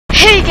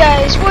Hey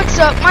guys, what's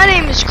up? My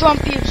name is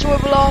Grumpy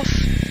Absorbaloff.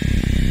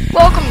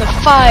 Welcome to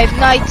Five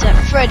Nights at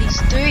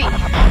Freddy's 3.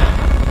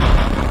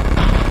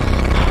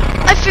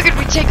 I figured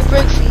we'd take a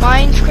break from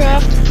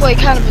Minecraft and play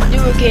kind of a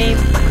newer game.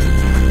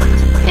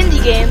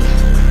 Indie game.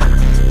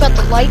 Got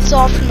the lights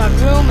off in my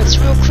room, it's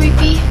real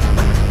creepy.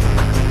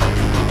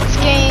 This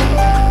game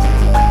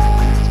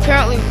is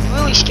apparently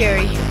really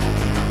scary.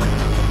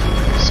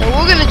 So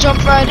we're gonna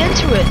jump right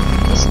into it.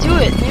 Let's do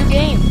it, new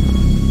game.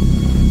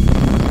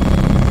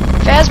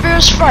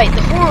 Fazbear's Fright,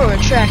 the horror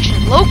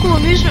attraction, local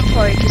amusement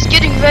park, is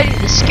getting ready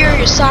to scare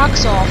your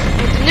socks off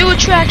with the new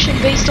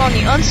attraction based on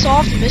the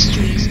unsolved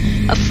mysteries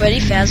of Freddy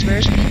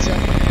Fazbear's Pizza.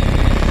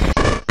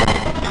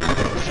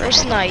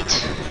 First night.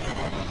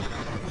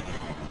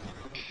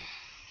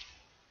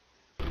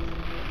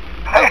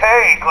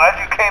 Hey, glad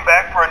you came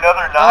back for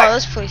another night. Oh,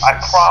 this place I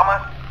is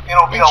promise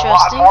it'll be a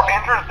lot more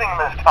interesting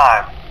this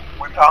time.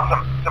 We found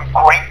some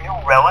great new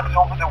relics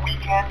over the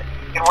weekend,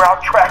 and we're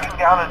out tracking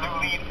down a new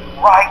lead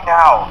right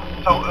now.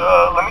 So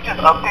let me just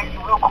update you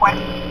real quick,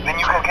 then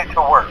you can get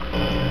to work.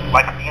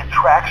 Like, the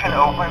attraction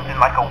opens in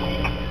like a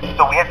week,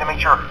 so we have to make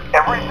sure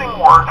everything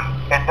works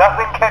and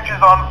nothing catches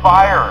on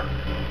fire.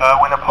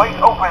 When the place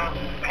opens,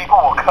 people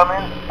will come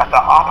in at the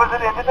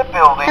opposite end of the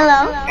building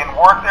and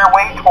work their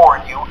way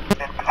toward you,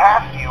 then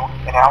past you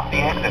and out the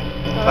exit.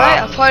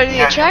 Alright, I'm part of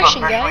the attraction,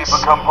 guys.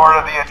 Become part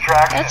of the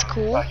attraction. That's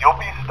cool. You'll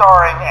be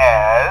starring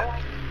as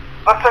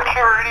the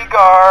security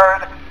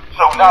guard.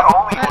 So not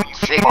only will you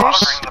be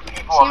monitoring the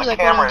people on the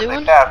cameras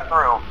that pass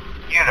through,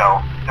 you know,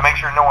 to make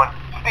sure no one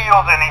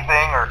steals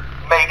anything or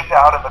makes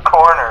out in the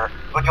corner,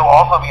 but you'll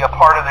also be a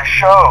part of the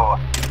show.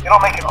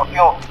 It'll make it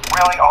feel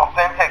really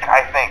authentic,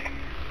 I think.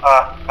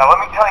 Now let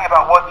me tell you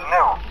about what's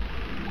new.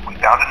 We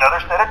found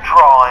another set of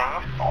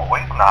drawings,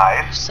 always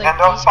nice, and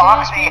a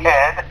Foxy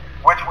head,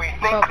 which we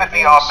think could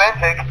be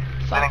authentic.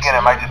 Then again,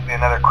 it might just be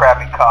another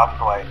crappy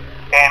cosplay.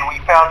 And we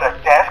found a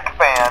desk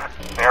fan,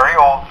 very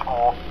old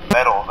school,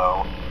 metal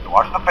though.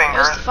 Watch the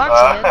fingers.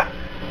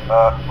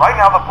 Right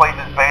now the place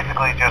is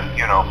basically just,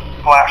 you know,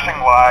 flashing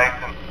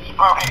lights and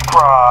spooky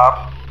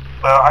props.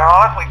 I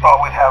honestly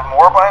thought we'd have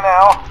more by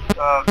now.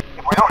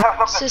 If we don't have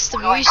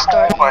something really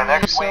cool by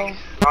next week,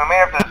 then we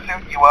may have to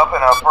suit you up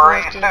in a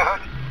furry suit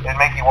and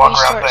make you walk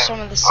around saying,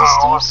 some of the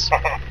systems.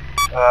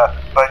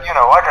 But, you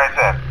know, like I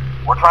said,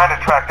 we're trying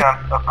to track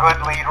down a good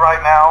lead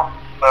right now.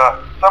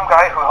 Some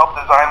guy who helped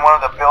design one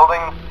of the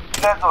buildings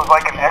says it was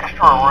like an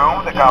extra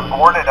room that got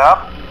boarded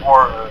up,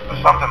 or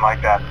something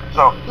like that.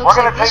 So we're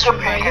going to take a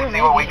peek and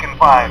see what we can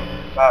find.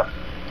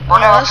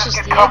 For now, just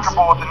get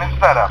comfortable with the new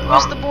setup.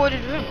 Where's the boarded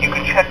room? You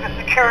can check the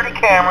security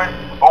cameras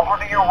over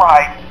to your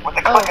right with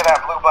the click of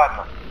that blue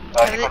button.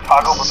 You can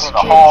toggle between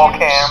the hall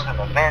cams and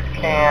the vent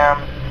cams.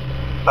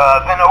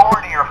 Then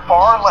over to your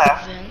far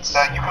left,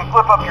 you can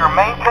flip up your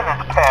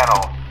maintenance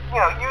panel.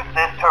 You know, use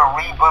this to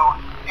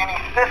reboot any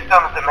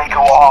systems that may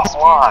go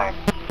offline.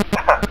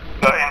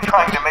 In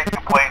trying to make the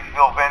place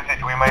feel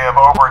vintage, we may have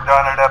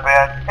overdone it a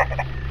bit.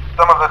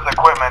 Some of this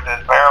equipment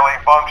is barely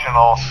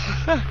functional.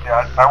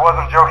 Yeah, I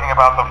wasn't joking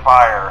about the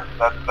fire.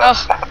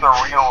 That's a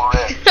real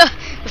risk.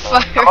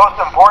 The most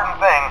important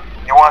thing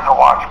you want to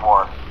watch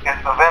for is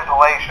the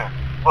ventilation.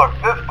 Look,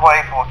 this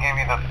place will give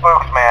you the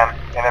spooks, man.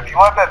 And if you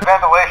let that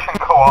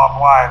ventilation go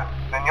offline,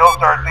 then you'll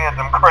start seeing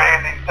some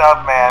crazy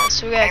stuff, man.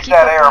 So we gotta keep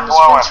that air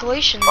flowing.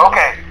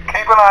 Okay,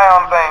 keep an eye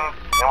on things,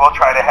 and we'll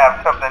try to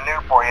have something new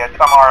for you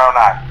tomorrow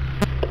night.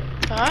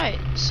 Alright,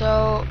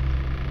 so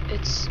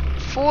it's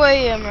 4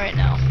 AM right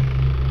now.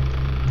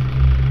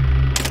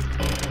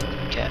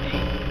 Okay.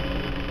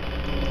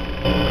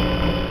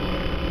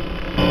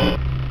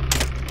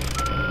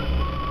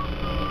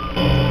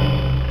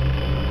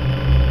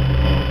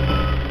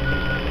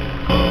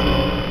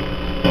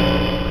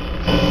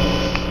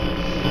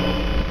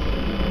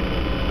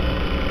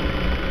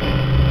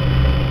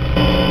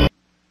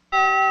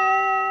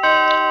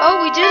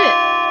 Oh, we did it!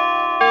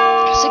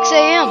 6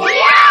 AM.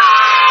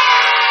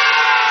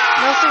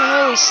 Nothing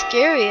really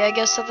scary, I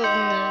guess, other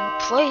than the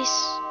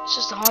place. It's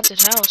just a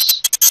haunted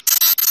house.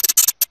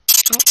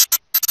 Oh.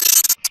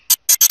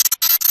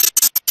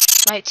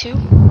 Night 2?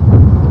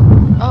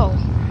 Oh.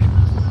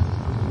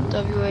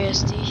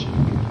 WASD.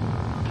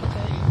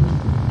 Okay.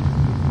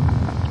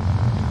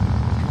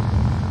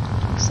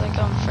 Looks like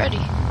I'm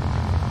Freddy.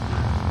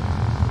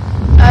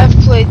 I've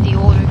played the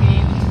older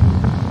game.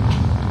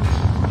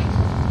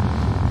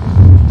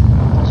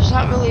 There's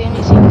not really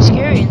anything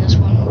scary in this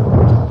one.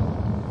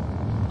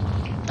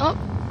 Oh,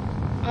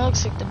 that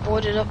looks like the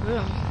boarded up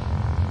room.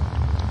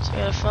 So I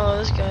gotta follow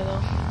this guy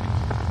though.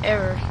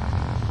 Error.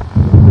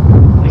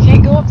 I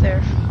can't go up there.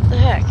 What the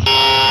heck?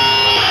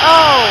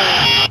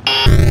 Oh!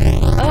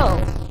 Oh.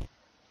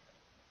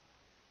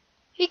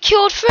 He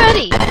killed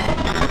Freddy!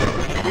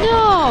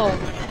 No!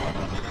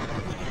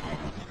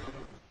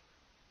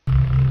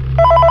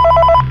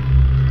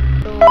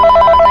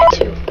 Night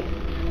 2.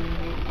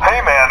 Hey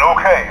man,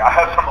 okay, I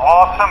have some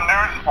awesome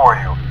news for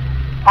you.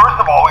 First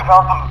of all, we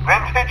found some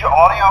vintage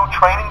audio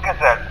training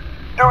cassettes.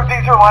 Dude,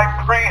 these are like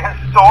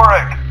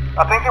prehistoric.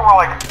 I think they were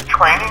like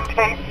training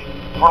tapes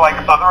for like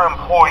other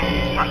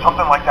employees or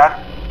something like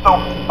that. So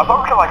I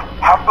thought we could like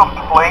have them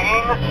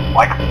playing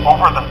like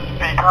over the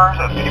speakers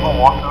as people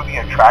walk through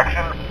the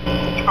attraction.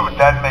 Dude,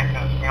 that makes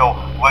us feel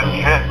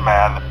legit,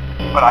 man.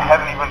 But I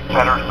have an even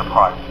better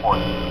surprise for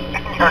you.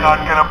 You're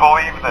not gonna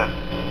believe this.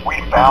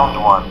 We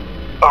found one.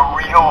 A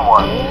real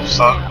one.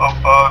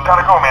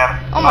 Gotta go,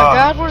 man. Oh my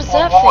god, what is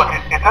that look, thing?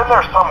 it's in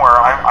there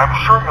somewhere. I'm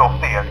sure you'll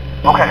see it.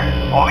 Okay,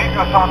 I'll leave you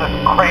with some of this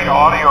great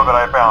audio that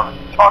I found.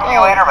 Talk to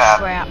you later, man.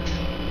 Crap.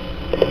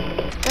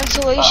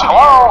 Ventilation.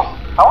 Hello.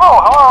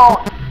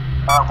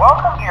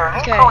 Welcome to your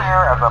new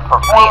career as a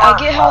performer I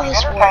get how this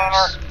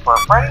entertainer works. for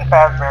Freddys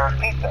Fazbear's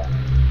Pizza.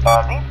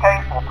 These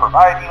tapes will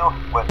provide you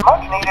with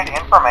much needed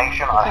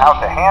information on how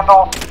to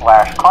handle /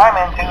 climb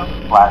into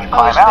 /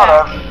 climb out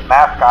of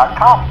mascot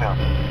costumes.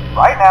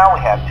 Right now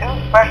we have 2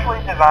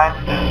 specially designed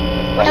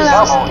suits that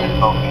double as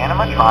both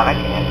animatronic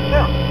and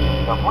suit.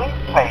 So please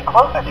pay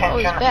close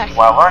attention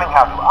while learning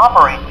how to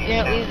operate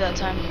these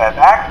suits, as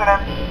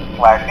accidents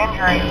 /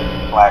 injuries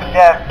 /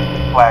 death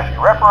 /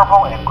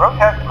 irreparable and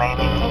grotesque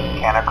maiming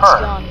can occur.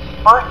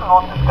 First, we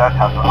will discuss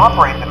how to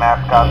operate the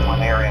mascots when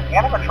they are in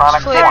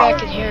animatronic form.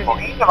 For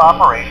ease of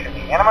operation,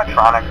 the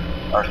animatronics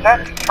are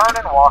set to turn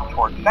and walk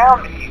towards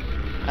sound cues.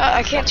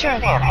 I can't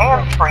turn. The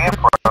hands-free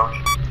approach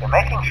to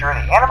making sure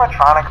the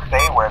animatronics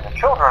stay where the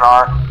children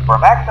are for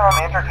maximum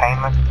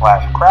entertainment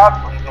 /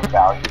 crowd-pleasing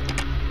value.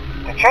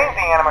 To change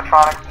the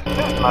animatronics to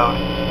suit mode,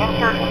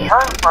 insert and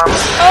turn from...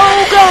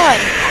 Oh god!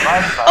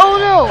 Oh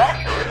no!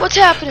 What's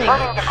happening?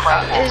 Okay.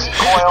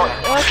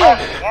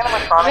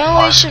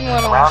 Ventilation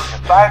went off.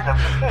 I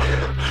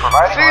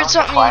figured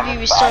something would be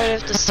restarted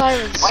if the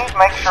sirens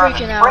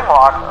freaking out.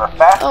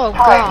 Oh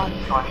god.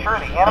 To ensure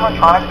the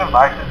animatronic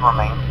devices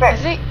remain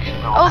fixed.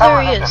 Oh,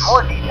 there he is. In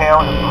more detail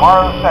in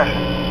tomorrow's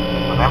session.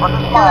 Remember to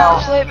smile.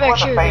 Play it back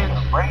here again.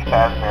 Freddys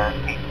Fazbear's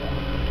Pizza.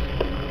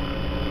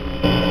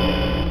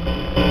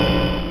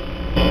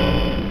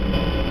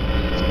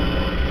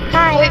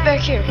 Play it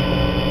back here.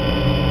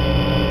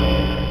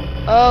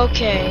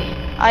 Okay,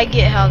 I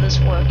get how this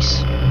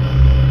works.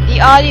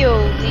 The audio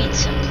leads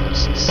some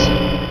places.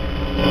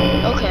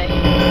 Okay,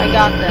 I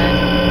got that.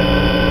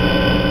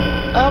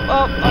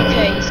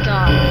 Okay, he's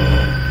gone.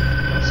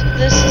 So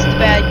this is the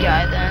bad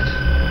guy then.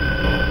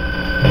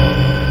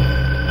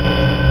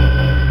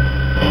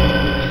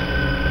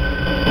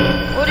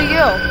 Where'd he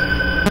go?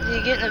 Did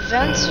he get in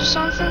events or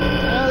something? I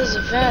know there's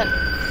a vent.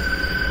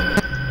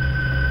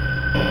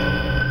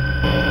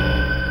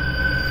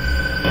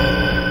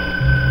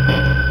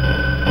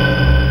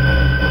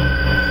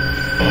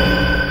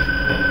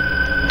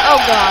 Oh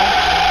god.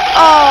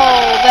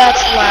 Oh,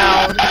 that's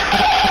loud.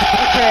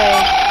 Okay.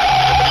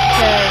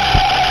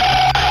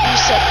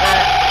 Reset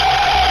that.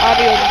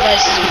 Audio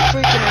devices are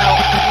freaking out.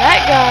 And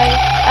that guy,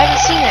 I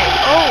haven't seen that.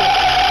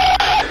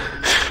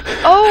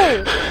 Oh!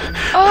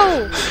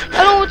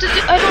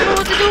 I don't know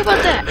what to do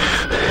about that.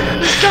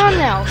 He's gone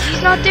now.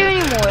 He's not there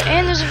anymore.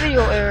 And there's a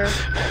video error.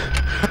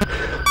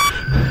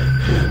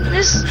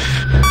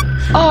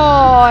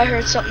 Oh, I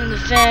heard something in the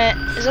vent.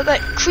 Is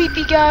that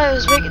creepy guy that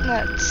was making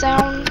that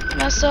sound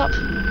mess up?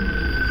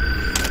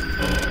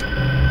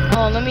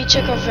 Oh, let me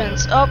check our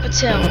vents. Oh, it's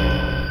him.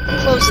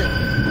 Close it.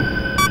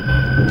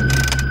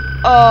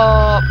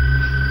 Oh.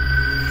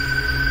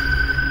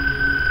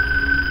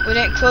 We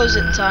didn't close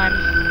it in time.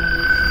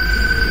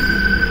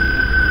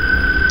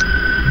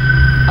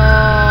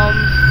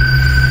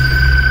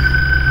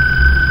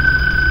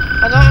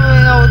 I don't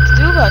really know what to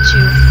do about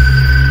you.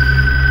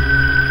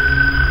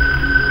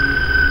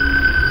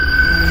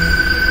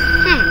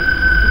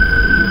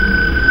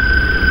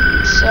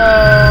 So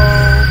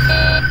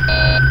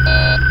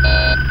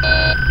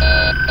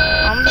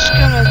I'm just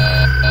gonna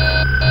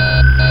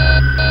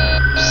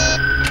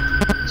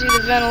do the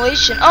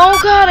ventilation. Oh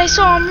god, I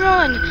saw him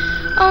run.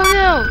 Oh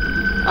no,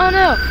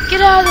 get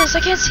out of this, I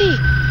can't see.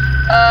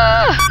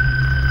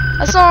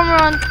 I saw him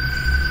run.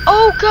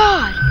 Oh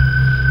god,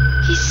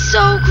 he's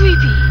so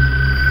creepy.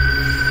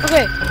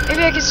 Okay,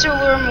 maybe I can still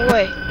lure him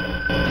away.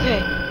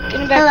 Okay,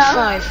 getting back to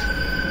 5.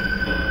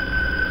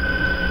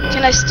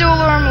 Can I still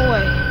lure him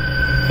away?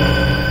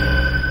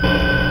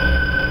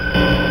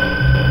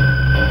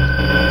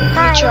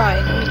 Let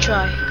me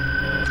try.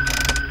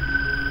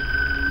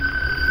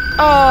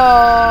 Oh.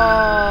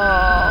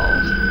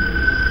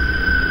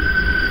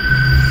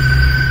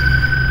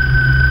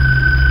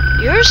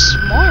 You're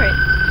smart.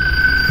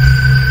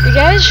 The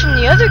guys from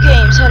the other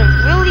games had a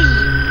really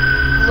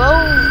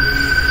low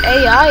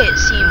AI, it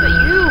seemed, but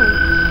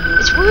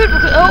it's weird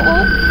because, don't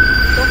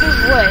move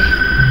away.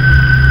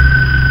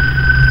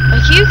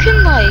 Like, you can,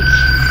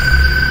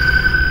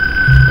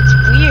 it's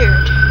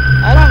weird.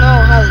 I don't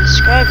know how to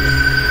describe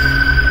it.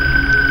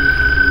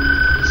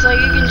 It's like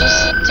you can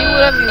just do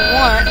whatever you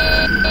want.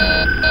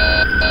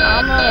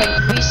 I'm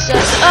gonna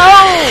reset.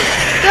 Oh!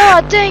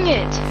 God dang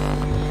it!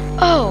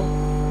 Oh.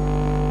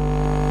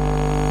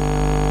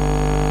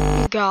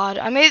 God,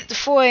 I made it to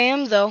 4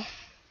 AM though.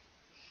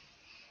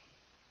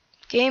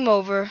 Game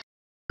over.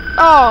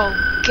 Oh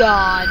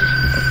God.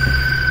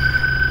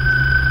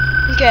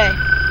 Okay.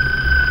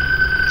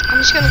 I'm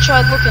just gonna try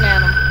looking at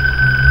him.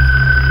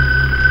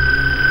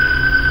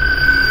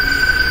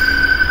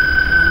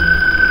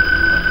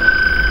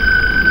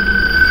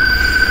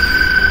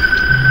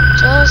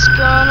 Just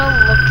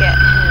gonna look at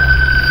him.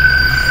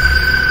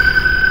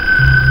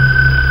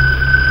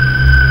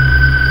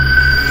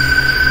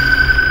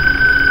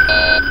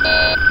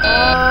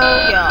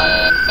 Oh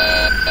god.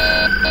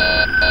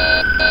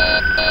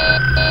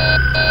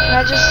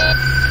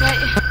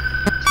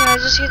 Can I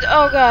just get,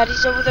 oh god,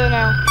 he's over there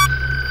now.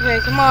 Okay,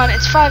 come on,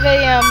 it's 5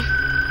 a.m.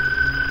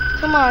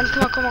 Come on.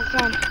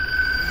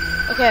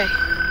 Okay.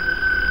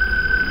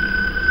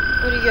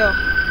 Where'd he go?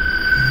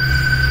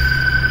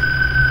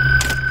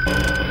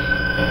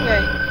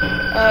 Okay.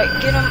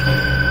 Get him.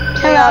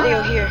 Play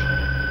audio here.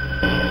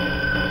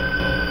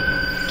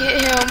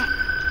 Get him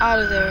out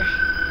of there.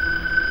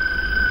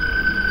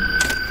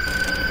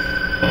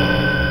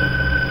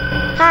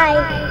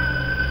 Hi.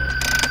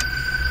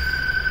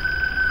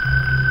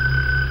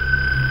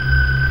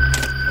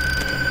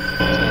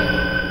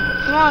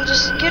 Come on,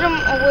 just get him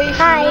away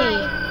from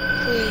me,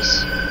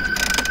 please.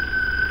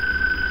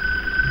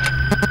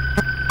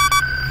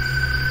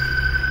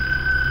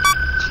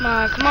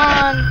 Come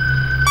on.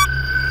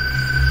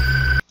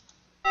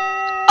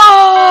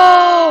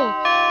 Oh!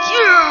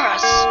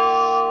 Yes!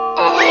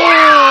 Oh!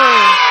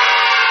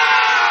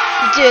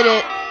 You did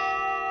it.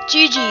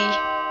 GG.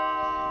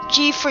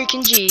 G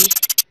freaking G.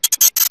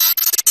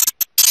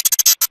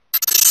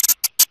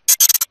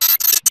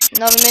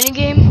 Another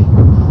minigame?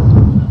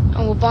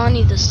 Oh, well,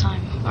 Bonie this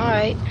time.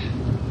 Alright.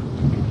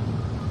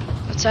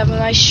 Let's have a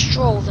nice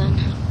stroll then.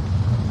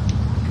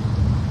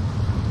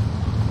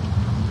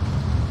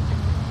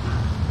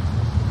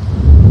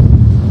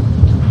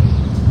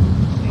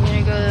 We're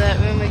gonna go to that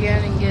room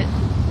again and get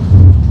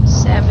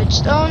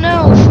savaged. Oh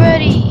no,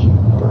 Freddy!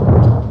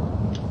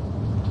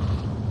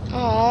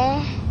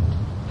 Aww.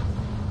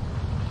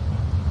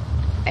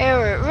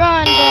 Error.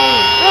 Run, Bonie!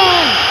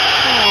 Run!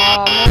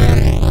 Aw,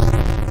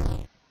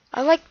 man.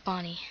 I like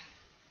Bonie.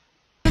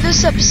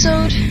 This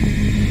episode,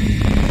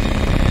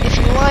 if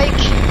you like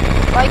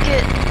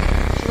it.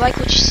 If you like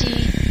what you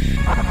see,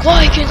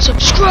 like and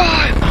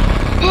subscribe.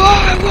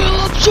 I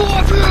will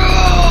absorb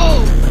you.